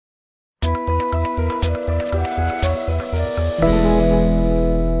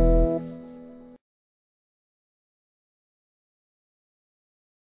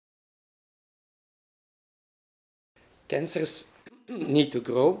Cancers need to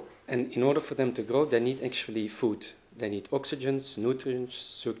grow, and in order for them to grow, they need actually food. They need oxygens,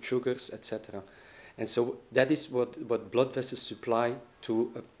 nutrients, sugars, etc. And so that is what blood vessels supply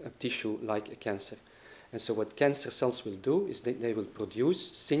to a tissue like a cancer. And so what cancer cells will do is that they will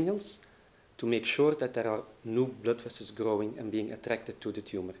produce signals to make sure that there are new blood vessels growing and being attracted to the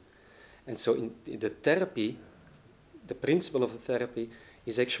tumor. And so in the therapy, the principle of the therapy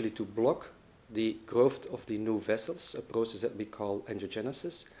is actually to block the growth of the new vessels, a process that we call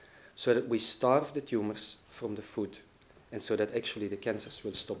angiogenesis, so that we starve the tumors from the food, and so that actually the cancers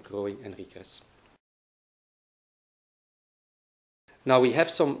will stop growing and regress. Now we have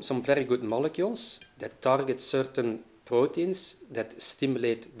some very good molecules that target certain proteins that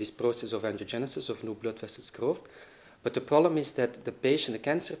stimulate this process of angiogenesis, of new blood vessels growth, but the problem is that the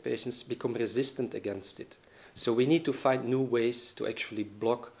cancer patients become resistant against it. So we need to find new ways to actually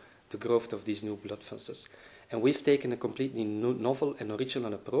block the growth of these new blood vessels. And we've taken a completely novel and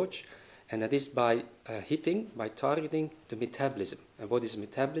original approach, and that is by targeting the metabolism. And what is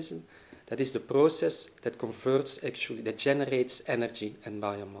metabolism? That is the process that that generates energy and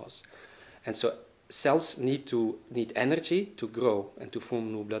biomass. And so cells need energy to grow and to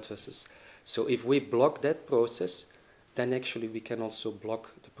form new blood vessels. So if we block that process, then actually we can also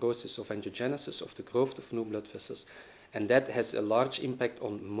block the process of angiogenesis, of the growth of new blood vessels. And that has a large impact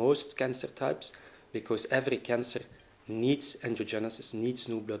on most cancer types, because every cancer needs angiogenesis, needs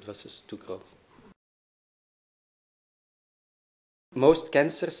new blood vessels to grow. Most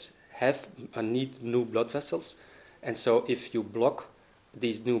cancers need new blood vessels, and so if you block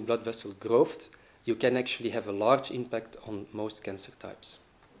these new blood vessel growth, you can actually have a large impact on most cancer types.